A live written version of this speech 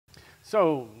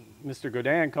So Mr.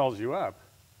 Godin calls you up,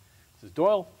 says,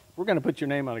 Doyle, we're going to put your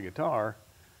name on a guitar.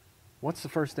 What's the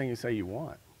first thing you say you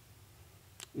want?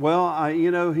 Well,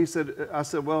 he said, I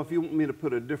said, well, if you want me to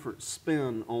put a different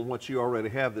spin on what you already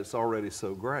have that's already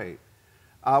so great,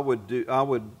 I would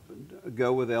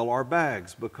go with L.R.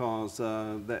 Baggs because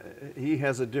he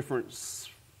has a different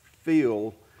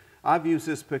feel. I've used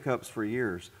his pickups for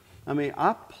years. I mean,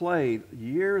 I played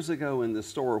years ago in the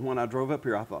store. When I drove up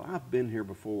here, I thought, I've been here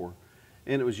before.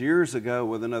 And it was years ago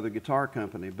with another guitar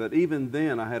company. But even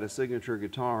then, I had a signature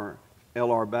guitar.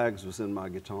 L.R. Baggs was in my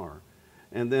guitar.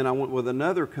 And then I went with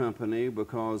another company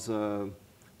because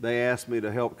they asked me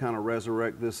to help kind of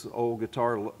resurrect this old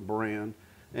guitar brand.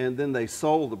 And then they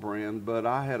sold the brand, but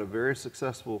I had a very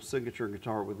successful signature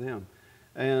guitar with them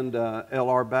and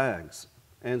L.R. Baggs.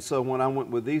 And so when I went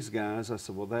with these guys, I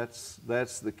said, well, that's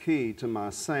the key to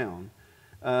my sound.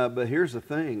 But here's the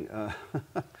thing.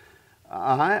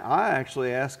 I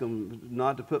actually asked them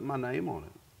not to put my name on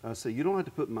it. I said, you don't have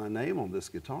to put my name on this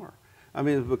guitar. I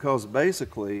mean, because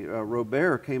basically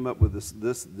Robert came up with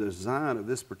this design of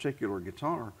this particular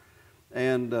guitar,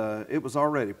 and it was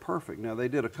already perfect. Now, they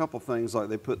did a couple things, like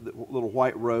they put little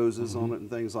white roses on it and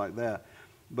things like that.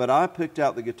 But I picked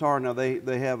out the guitar. Now,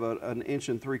 they have an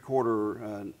 1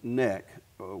 3/4 neck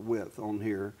width on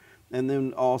here, and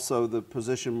then also the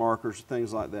position markers,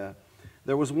 things like that.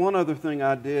 There was one other thing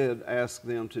I did ask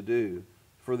them to do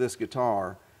for this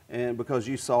guitar, and because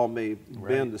you saw me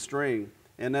bend the string,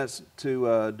 and that's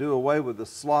to do away with the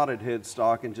slotted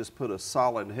headstock and just put a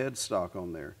solid headstock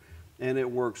on there. And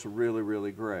it works really,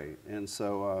 really great. And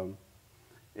so,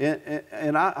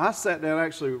 I sat down,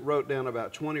 actually wrote down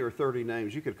about 20 or 30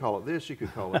 names. You could call it this, you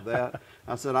could call it that.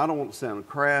 I said, I don't want to sound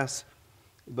crass.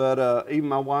 But even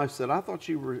my wife said, I thought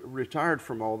you retired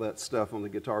from all that stuff on the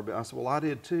guitar. But I said, well, I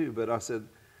did too. But I said,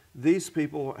 these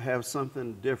people have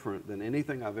something different than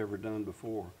anything I've ever done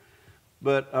before.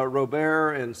 But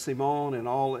Robert and Simon and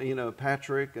all,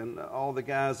 Patrick and all the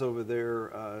guys over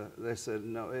there, they said,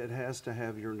 no, it has to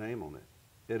have your name on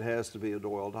it. It has to be a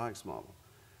Doyle Dykes model.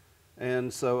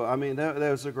 And so, I mean, that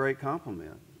was a great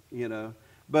compliment,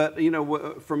 But,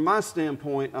 from my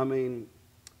standpoint, I mean,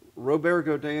 Robert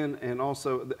Godin and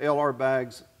also the L.R.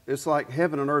 Baggs, it's like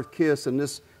heaven and earth kiss, and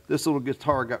this little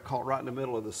guitar got caught right in the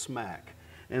middle of the smack.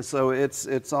 And so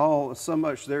it's all so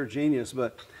much their genius,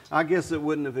 but I guess it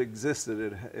wouldn't have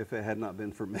existed if it had not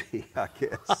been for me, I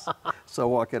guess. So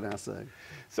what can I say?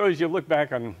 So as you look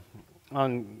back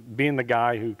on being the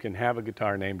guy who can have a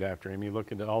guitar named after him, you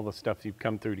look at all the stuff you've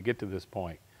come through to get to this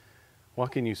point,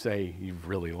 what can you say you've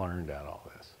really learned out of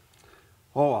all this?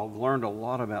 Oh, I've learned a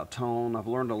lot about tone. I've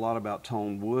learned a lot about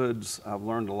tone woods. I've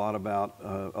learned a lot about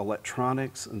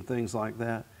electronics and things like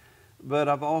that. But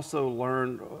I've also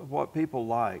learned what people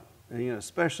like,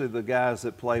 especially the guys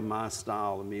that play my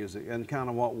style of music, and kind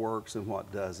of what works and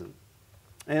what doesn't.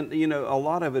 And, a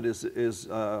lot of it is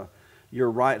your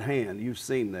right hand. You've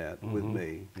seen that with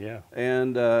me. Yeah.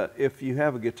 And if you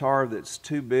have a guitar that's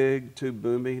too big, too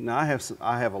boomy. Now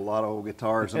I have a lot of old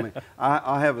guitars. I mean,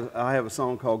 I have a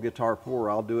song called Guitar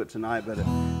Poor. I'll do it tonight, but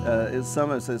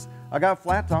some of it says, I got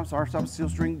flat tops, arch tops, steel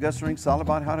string, gut string, solid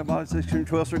body, hot body, 6-string,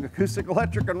 12-string, acoustic,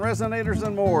 electric, and resonators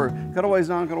and more. Cutaways,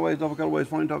 non-cutaways, double cutaways,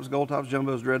 flame tops, gold tops,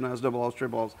 jumbos, dreadnoughts, double Alls,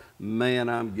 triple Alls. Man,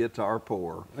 I'm guitar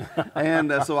poor.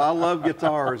 And so I love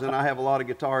guitars, and I have a lot of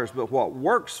guitars, but what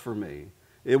works for me,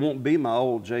 it won't be my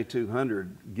old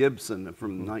J200 Gibson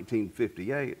from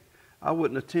 1958. I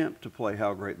wouldn't attempt to play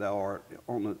How Great Thou Art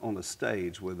on the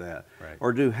stage with that,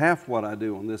 or do half what I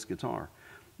do on this guitar.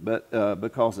 But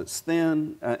because it's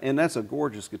thin, and that's a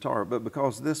gorgeous guitar, but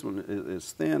because this one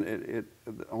is thin, it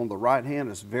on the right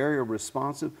hand it's very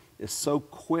responsive. It's so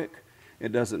quick,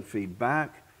 it doesn't feed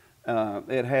back.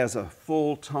 It has a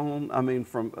full tone. I mean,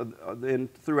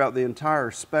 throughout the entire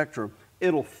spectrum,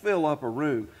 it'll fill up a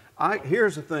room.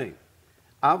 Here's the thing.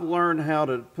 I've learned how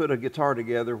to put a guitar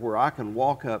together where I can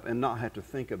walk up and not have to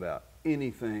think about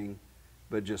anything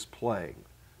but just playing.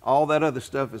 All that other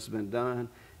stuff has been done,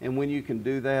 and when you can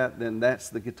do that, then that's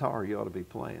the guitar you ought to be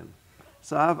playing.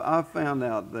 So I've found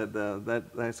out that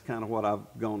that's kind of what I've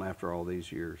gone after all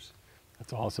these years.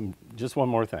 That's awesome. Just one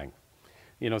more thing.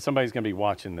 Somebody's going to be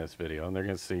watching this video, and they're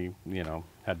going to see,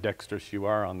 how dexterous you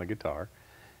are on the guitar,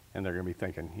 and they're going to be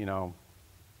thinking,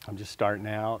 I'm just starting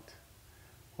out.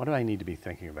 What do I need to be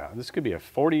thinking about? And this could be a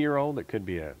 40-year-old. It could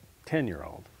be a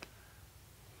 10-year-old.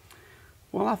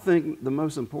 Well, I think the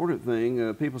most important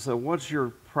thing, people say, what's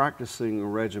your practicing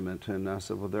regiment? And I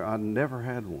said, well, I never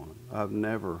had one. I've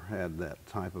never had that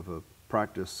type of a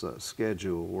practice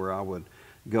schedule where I would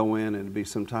go in and be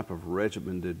some type of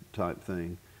regimented type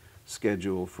thing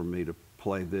schedule for me to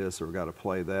play this or got to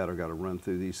play that or got to run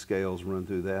through these scales, run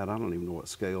through that. I don't even know what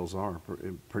scales are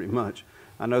pretty much.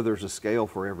 I know there's a scale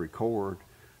for every chord,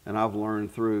 and I've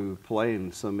learned through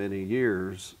playing so many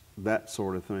years that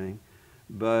sort of thing.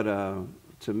 But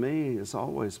to me, it's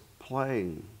always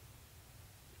playing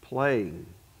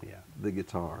the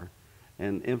guitar,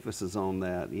 and emphasis on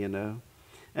that, you know.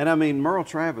 And I mean, Merle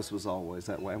Travis was always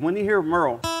that way. When you hear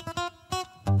Merle,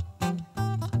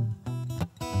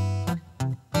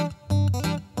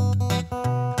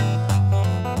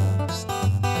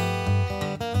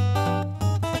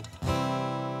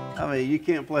 I mean, you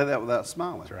can't play that without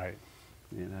smiling. That's right.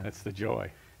 You know, That's the joy.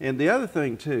 and the other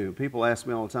thing too, people ask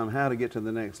me all the time how to get to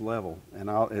the next level, and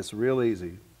it's real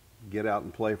easy. Get out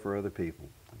and play for other people.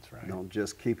 That's right. Don't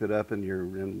just keep it up in your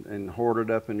and hoard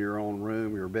it up in your own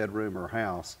room, your bedroom or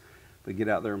house, but get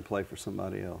out there and play for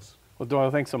somebody else. Well,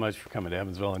 Doyle, thanks so much for coming to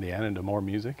Evansville, Indiana, and to more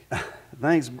music.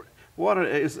 Thanks.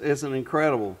 It's an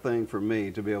incredible thing for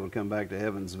me to be able to come back to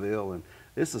Evansville, and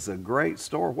this is a great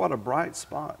store. What a bright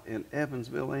spot in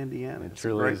Evansville, Indiana. It's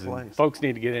truly a great is. place. And folks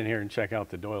need to get in here and check out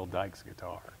the Doyle Dykes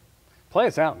Guitar. Play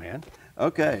us out, man.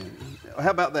 Okay,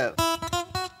 how about that?